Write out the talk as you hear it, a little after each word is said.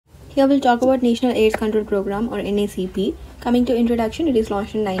Here we'll talk about National AIDS Control Program or NACP. Coming to introduction, it is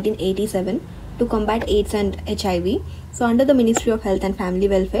launched in 1987 to combat AIDS and HIV. So under the Ministry of Health and Family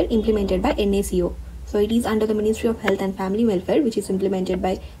Welfare, implemented by NACO. So it is under the Ministry of Health and Family Welfare, which is implemented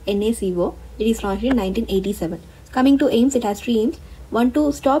by NACO. It is launched in 1987. Coming to aims, it has 3 aims. 1,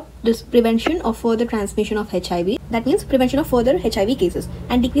 to stop this prevention of further transmission of HIV. That means prevention of further HIV cases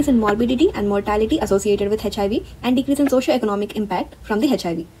and decrease in morbidity and mortality associated with HIV and decrease in socio-economic impact from the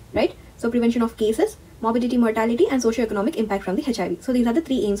HIV, right? So prevention of cases, morbidity, mortality and socio-economic impact from the HIV. So these are the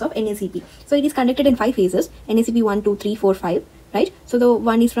 3 aims of NACP. So it is conducted in 5 phases, NACP 1, 2, 3, 4, 5, right? So the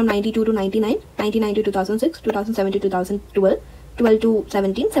one is from 92 to 99, 99 to 2006, 2007 to 2012, 12 to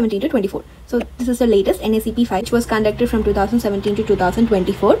 17, 17 to 24. So this is the latest NACP 5, which was conducted from 2017 to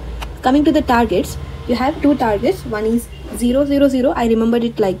 2024. Coming to the targets, you have 2 targets. One is 000. I remembered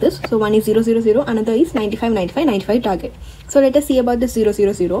it like this. So one is 000, another is 95, 95, 95 target. So let us see about this 000.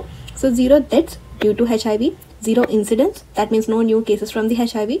 So 0 deaths due to HIV, 0 incidents, that means no new cases from the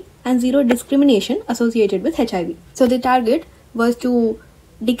HIV, and 0 discrimination associated with HIV. So the target was to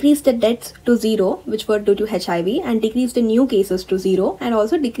decrease the deaths to 0, which were due to HIV, and decrease the new cases to 0, and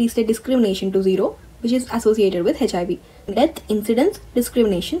also decrease the discrimination to 0, which is associated with HIV. Death, incidence,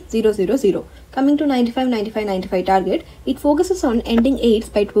 discrimination, 000. Coming to 95, 95, 95 target, it focuses on ending AIDS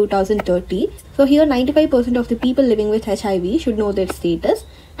by 2030. So here 95% of the people living with HIV should know their status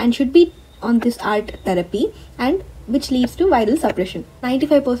and should be on this ART therapy, and which leads to viral suppression.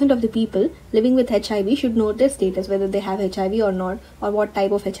 95% of the people living with HIV should know their status, whether they have HIV or not, or what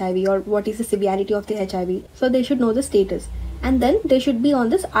type of HIV, or what is the severity of the HIV. So they should know the status. And then they should be on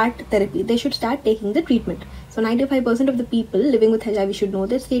this ART therapy. They should start taking the treatment. So 95% of the people living with HIV should know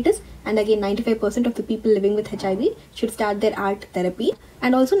their status, and again 95% of the people living with HIV should start their ART therapy,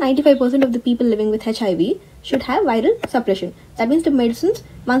 and also 95% of the people living with HIV should have viral suppression. That means the medicines,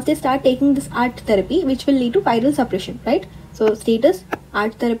 once they start taking this ART therapy, which will lead to viral suppression, right? So status,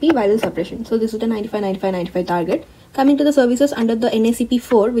 ART therapy, viral suppression. So this is the 95, 95, 95 target. Coming to the services under the NACP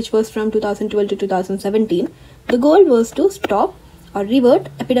 4, which was from 2012 to 2017, the goal was to stop or revert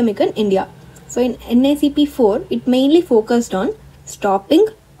epidemic in India. So in NACP 4, it mainly focused on stopping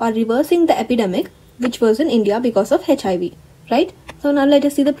or reversing the epidemic which was in India because of HIV, right? So now let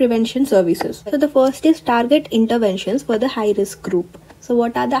us see the prevention services. So the first is target interventions for the high-risk group. So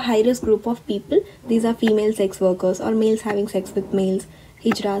what are the high-risk group of people? These are female sex workers or males having sex with males,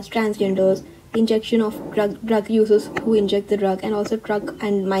 hijras, transgenders, injection of drug users who inject the drug, and also drug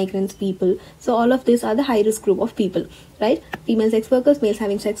and migrants people. So all of these are the high risk group of people, right? Female sex workers, males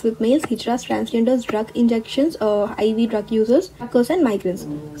having sex with males, hijras, transgenders, drug injections, IV drug users, truckers and migrants.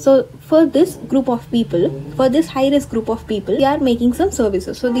 So for this group of people, for this high risk group of people, we are making some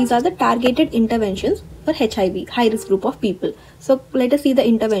services. So these are the targeted interventions for HIV, high risk group of people. So let us see the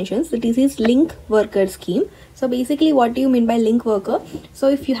interventions. So this is link worker scheme. So basically what do you mean by link worker? So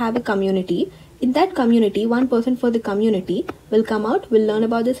if you have a community, in that community, one person for the community will come out, will learn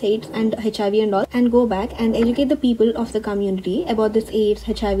about this AIDS and HIV and all, and go back and educate the people of the community about this AIDS,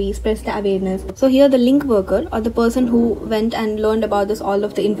 HIV, spread the awareness. So here the link worker, or the person who went and learned about this, all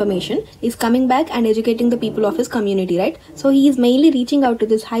of the information, is coming back and educating the people of his community, right? So he is mainly reaching out to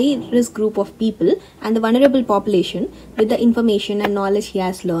this high risk group of people and the vulnerable population with the information and knowledge he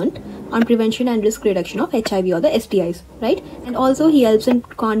has learned on prevention and risk reduction of HIV or the STIs, right? And also he helps in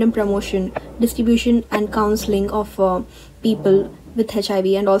condom promotion, distribution and counseling of people with HIV,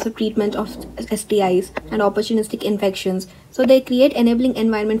 and also treatment of STIs and opportunistic infections. So they create enabling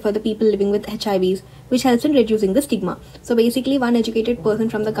environment for the people living with HIVs, which helps in reducing the stigma. So basically one educated person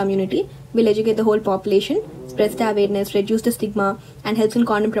from the community will educate the whole population, spreads the awareness, reduce the stigma, and helps in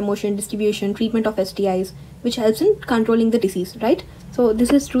condom promotion, distribution, treatment of STIs, which helps in controlling the disease, right? So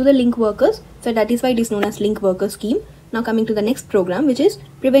this is through the link workers. So that is why it is known as link worker scheme. Now coming to the next program, which is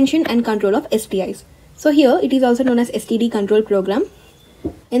prevention and control of STIs. So here it is also known as STD control program.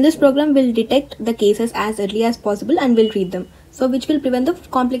 In this program, we'll detect the cases as early as possible and we'll treat them. So which will prevent the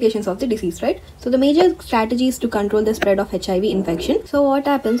complications of the disease, right? So the major strategy is to control the spread of HIV infection. So what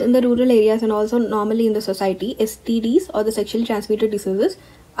happens in the rural areas and also normally in the society, STDs or the sexually transmitted diseases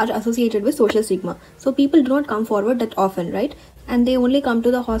are associated with social stigma. So people do not come forward that often, right? And they only come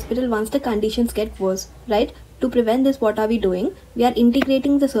to the hospital once the conditions get worse, right? To prevent this, what are we doing? We are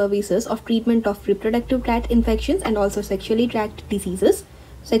integrating the services of treatment of reproductive tract infections and also sexually tract diseases,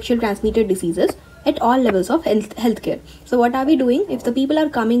 sexual transmitted diseases at all levels of healthcare. So what are we doing? If the people are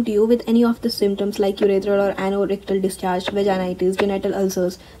coming to you with any of the symptoms like urethral or anorectal discharge, vaginitis, genital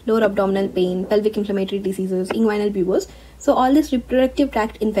ulcers, lower abdominal pain, pelvic inflammatory diseases, inguinal pubes, So all these reproductive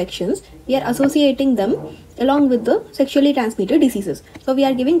tract infections, we are associating them along with the sexually transmitted diseases. So we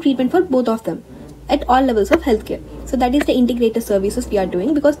are giving treatment for both of them at all levels of healthcare. So that is the integrated services we are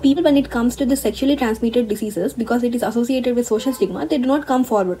doing, because people, when it comes to the sexually transmitted diseases, because it is associated with social stigma, they do not come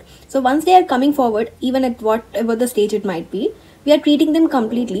forward. So once they are coming forward, even at whatever the stage it might be, we are treating them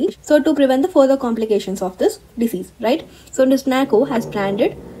completely, so to prevent the further complications of this disease, right? So this NACO has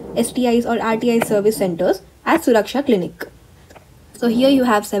branded STIs or RTI service centers as Suraksha Clinic. So here you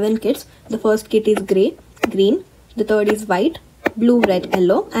have 7 kits. The first kit is grey, green, the third is white, blue, red,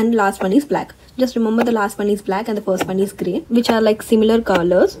 yellow, and last one is black. Just remember the last one is black and the first one is grey, which are like similar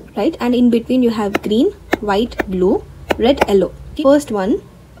colors, right? And in between you have green, white, blue, red, yellow. First one,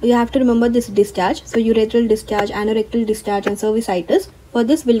 you have to remember this discharge. So urethral discharge, anorectal discharge, and cervicitis. For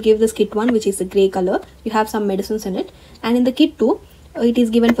this, we'll give this kit 1, which is the grey color. You have some medicines in it. And in the kit 2, it is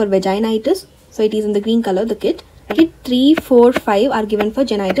given for vaginitis. So it is in the green color, the kit. Kit 3, 4, 5 are given for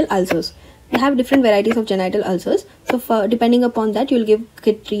genital ulcers. You have different varieties of genital ulcers. So for, depending upon that, you'll give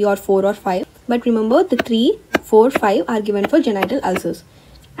kit 3 or 4 or 5. But remember, the 3, 4, 5 are given for genital ulcers.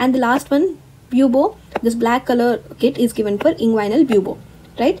 And the last one, bubo, this black color kit is given for inguinal bubo,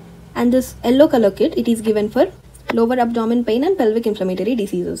 right? And this yellow color kit, it is given for lower abdomen pain and pelvic inflammatory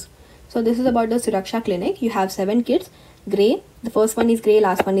diseases. So this is about the Suraksha Clinic. You have 7 kits. Grey, the first one is grey,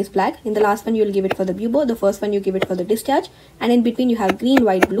 last one is black. In the last one, you will give it for the bubo. The first one you give it for the discharge. And in between, you have green,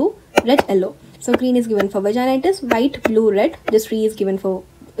 white, blue, red, yellow. So green is given for vaginitis, white, blue, red. This 3 is given for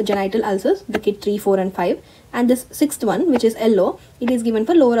genital ulcers, the kit 3, 4, and 5. And this 6th one, which is yellow, it is given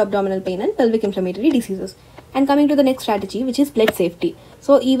for lower abdominal pain and pelvic inflammatory diseases. And coming to the next strategy, which is blood safety.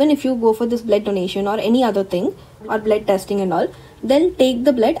 So even if you go for this blood donation or any other thing, or blood testing and all, then take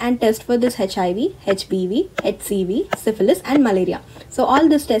the blood and test for this HIV, HPV, HCV, syphilis, and malaria. So all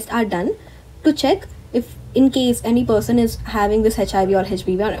these tests are done to check if in case any person is having this HIV or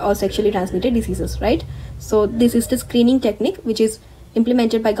HPV or sexually transmitted diseases, right? So this is the screening technique which is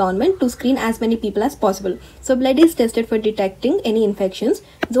implemented by government to screen as many people as possible. So blood is tested for detecting any infections.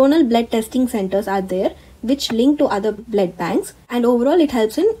 Zonal blood testing centers are there which link to other blood banks, and overall it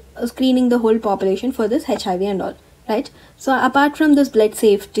helps in screening the whole population for this HIV and all, right? So apart from this blood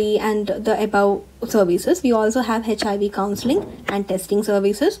safety and the above services, we also have HIV counseling and testing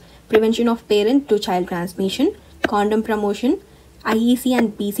services, prevention of parent to child transmission, condom promotion, IEC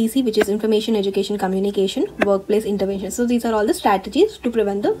and PCC, which is information, education, communication, workplace intervention. So these are all the strategies to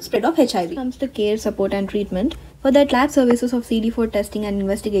prevent the spread of HIV. Comes to care, support, and treatment. For that, lab services of CD4 testing and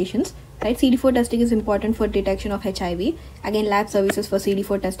investigations, right? CD4 testing is important for detection of HIV. Again, lab services for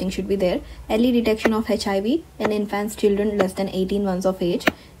CD4 testing should be there. Early detection of HIV in infants, children less than 18 months of age,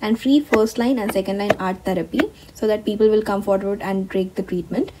 and free first line and second line art therapy so that people will come forward and take the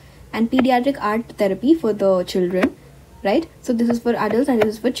treatment. And pediatric art therapy for the children, right? So this is for adults and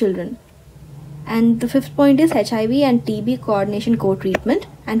this is for children. And the 5th point is HIV and TB coordination co-treatment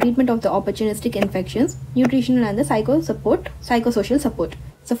and treatment of the opportunistic infections, nutritional and the psychosocial support.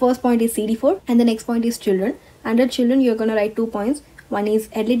 So first point is CD4 and the next point is children. Under children, you're going to write 2 points. One is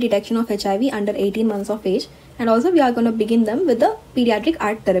early detection of HIV under 18 months of age, and also we are going to begin them with the pediatric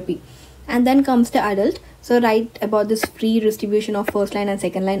art therapy. And then comes the adult. So write about this free distribution of first line and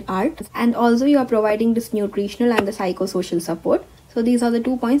second line art, and also you are providing this nutritional and the psychosocial support. So these are the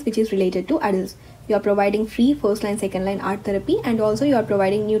 2 points which is related to adults. You are providing free first line, second line art therapy, and also you are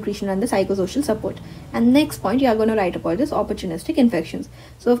providing nutrition and the psychosocial support. And next point, you are going to write about this opportunistic infections.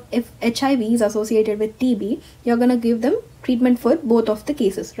 So if HIV is associated with TB, you are going to give them treatment for both of the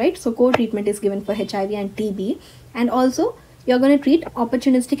cases, right? So co-treatment is given for HIV and TB, and also you are going to treat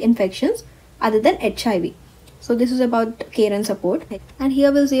opportunistic infections other than HIV. So this is about care and support. And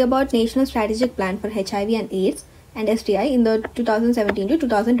here we'll see about National Strategic Plan for HIV and AIDS and STI in the 2017 to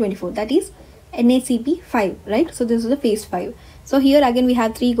 2024, that is NACP 5, right? So this is the phase 5. So here again we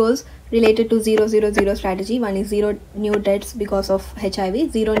have 3 goals related to 0-0-0 strategy. One is 0 new deaths because of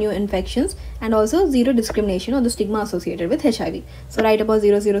HIV, 0 new infections, and also 0 discrimination or the stigma associated with HIV. So write about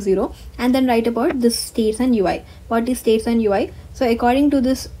 0-0-0 and then write about the states and UI. What is states and UI? So according to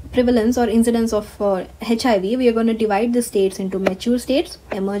this prevalence or incidence of HIV, we are going to divide the states into mature states,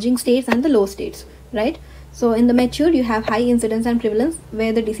 emerging states, and the low states, right? So in the mature, you have high incidence and prevalence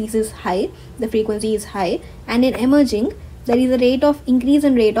where the disease is high, the frequency is high, and in emerging, there is a rate of increase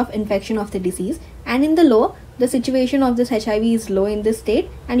in rate of infection of the disease, and in the low, the situation of this HIV is low in this state,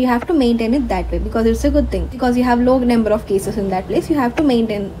 and you have to maintain it that way because it's a good thing, because you have low number of cases in that place, you have to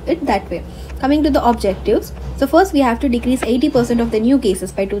maintain it that way. Coming to the objectives, so first we have to decrease 80% of the new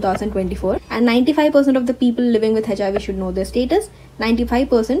cases by 2024, and 95% of the people living with HIV should know their status,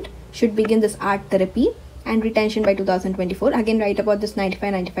 95% should begin this art therapy, and retention by 2024. Again, write about this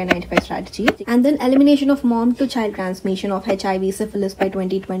 95-95-95 strategy. And then elimination of mom to child transmission of HIV syphilis by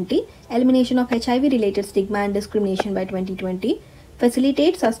 2020. Elimination of HIV related stigma and discrimination by 2020.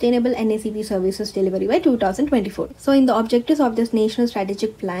 Facilitate sustainable NACP services delivery by 2024. So in the objectives of this national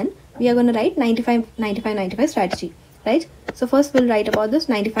strategic plan, we are going to write 95-95-95 strategy, right? So first we'll write about this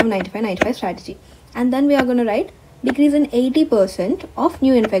 95-95-95 strategy. And then we are going to write decrease in 80% of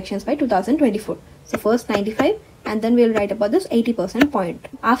new infections by 2024. So first 95, and then we'll write about this 80% point.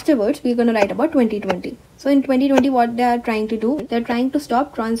 Afterwards, we're going to write about 2020. So in 2020, what they are trying to do, they're trying to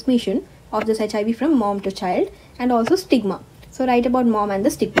stop transmission of this HIV from mom to child and also stigma. So write about mom and the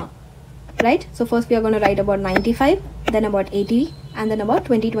stigma, right? So first we are going to write about 95, then about 80, and then about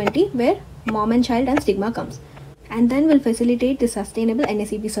 2020, where mom and child and stigma comes. And then will facilitate the sustainable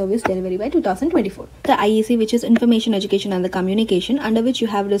NACP service delivery by 2024. The IEC, which is Information, Education and the Communication, under which you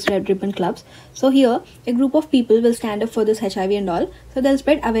have this red ribbon clubs. So here, a group of people will stand up for this HIV and all. So they'll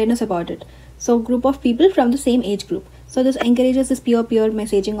spread awareness about it. So group of people from the same age group. So this encourages this peer-peer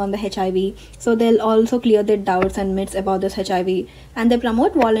messaging on the HIV. So they'll also clear their doubts and myths about this HIV. And they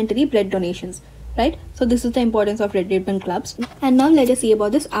promote voluntary blood donations. Right? So this is the importance of red ribbon clubs. And now let us see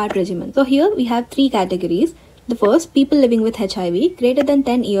about this art regimen. So here we have 3 categories. The first, people living with HIV greater than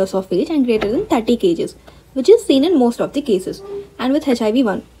 10 years of age and greater than 30 kgs, which is seen in most of the cases, and with HIV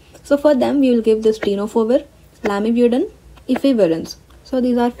 1. So for them, we will give this tenofovir, lamivudine, efavirenz. So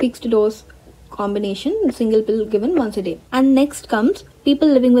these are fixed dose combination, single pill given once a day. And next comes people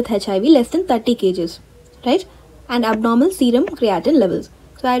living with HIV less than 30 kgs, right? And abnormal serum creatinine levels.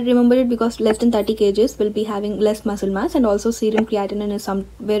 So I remember it because less than 30 kgs will be having less muscle mass, and also serum creatinine is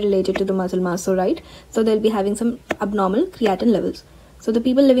somewhere related to the muscle mass, so right? So they'll be having some abnormal creatinine levels. So the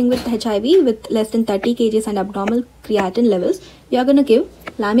people living with HIV with less than 30 kgs and abnormal creatinine levels, we are going to give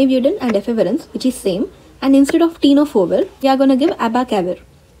lamivudine and efavirenz, which is same, and instead of tenofovir, we are going to give abacavir,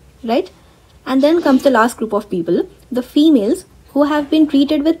 right? And then comes the last group of people, the females who have been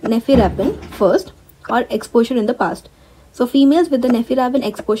treated with nevirapine first or exposure in the past. So females with the nevirapine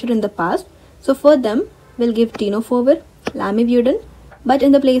exposure in the past, so for them we'll give tenofovir, lamivudine, but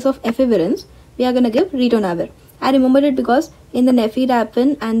in the place of efavirenz, we are going to give ritonavir. I remembered it because in the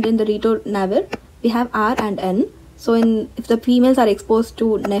nevirapine and in the ritonavir, we have R and N. So if the females are exposed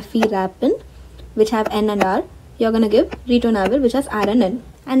to nevirapine, which have N and R, you're going to give ritonavir, which has R and N.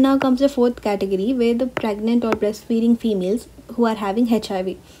 And now comes the fourth category, where the pregnant or breastfeeding females who are having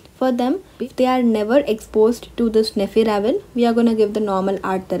HIV. For them, if they are never exposed to this nevirapine, we are going to give the normal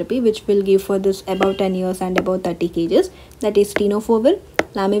art therapy, which will give for this about 10 years and about 30 kgs. That is tenofovir,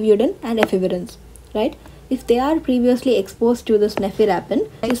 lamivudine and efavirenz, right? If they are previously exposed to this nevirapine,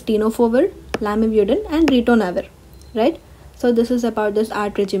 that is tenofovir, lamivudine and ritonavir, right? So this is about this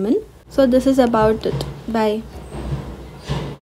art regimen. So this is about it. Bye.